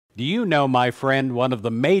Do you know, my friend, one of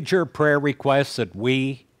the major prayer requests that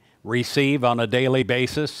we receive on a daily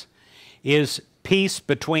basis is peace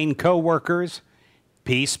between coworkers,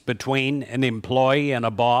 peace between an employee and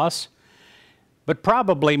a boss, but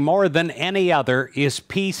probably more than any other is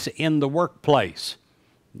peace in the workplace.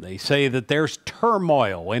 They say that there's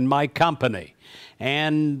turmoil in my company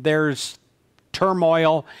and there's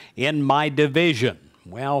turmoil in my division.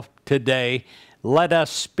 Well, today, let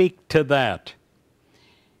us speak to that.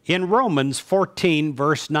 In Romans 14,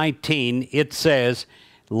 verse 19, it says,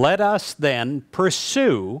 "Let us then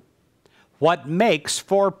pursue what makes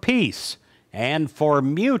for peace and for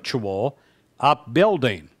mutual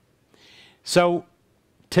upbuilding." So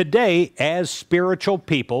today, as spiritual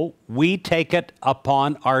people, we take it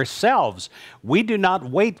upon ourselves. We do not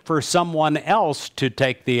wait for someone else to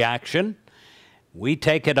take the action. We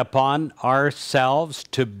take it upon ourselves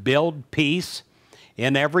to build peace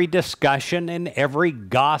in every discussion, in every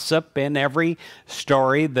gossip, in every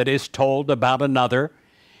story that is told about another.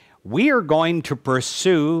 We are going to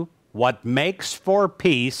pursue what makes for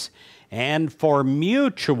peace and for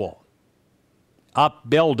mutual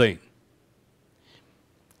upbuilding.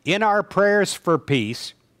 In our prayers for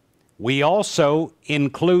peace, we also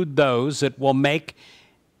include those that will make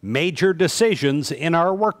major decisions in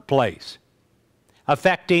our workplace,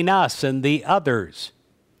 affecting us and the others.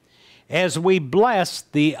 As we bless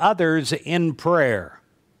the others in prayer,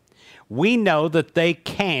 we know that they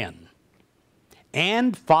can,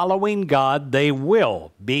 and following God, they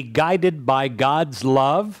will be guided by God's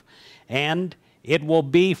love, and it will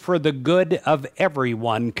be for the good of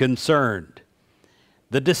everyone concerned.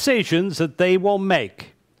 The decisions that they will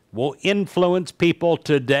make will influence people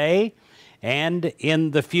today and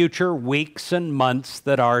in the future weeks and months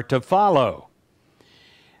that are to follow.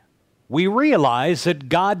 We realize that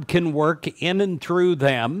God can work in and through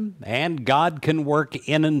them, and God can work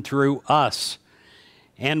in and through us.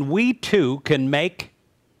 And we too can make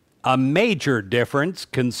a major difference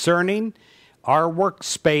concerning our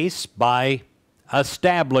workspace by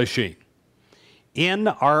establishing in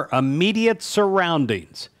our immediate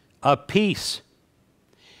surroundings a peace.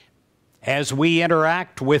 As we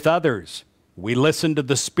interact with others, we listen to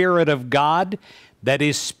the Spirit of God that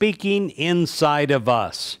is speaking inside of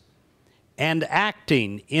us and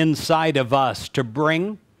acting inside of us to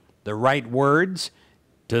bring the right words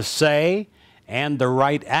to say and the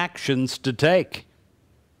right actions to take.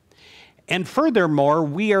 And furthermore,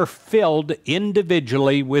 we are filled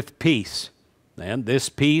individually with peace. And this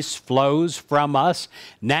peace flows from us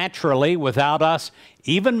naturally without us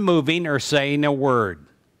even moving or saying a word.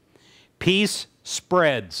 Peace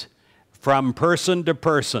spreads from person to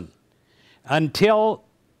person until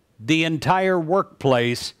the entire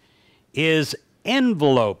workplace is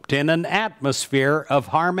enveloped in an atmosphere of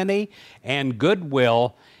harmony and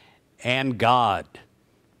goodwill and God.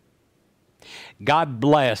 God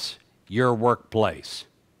bless your workplace.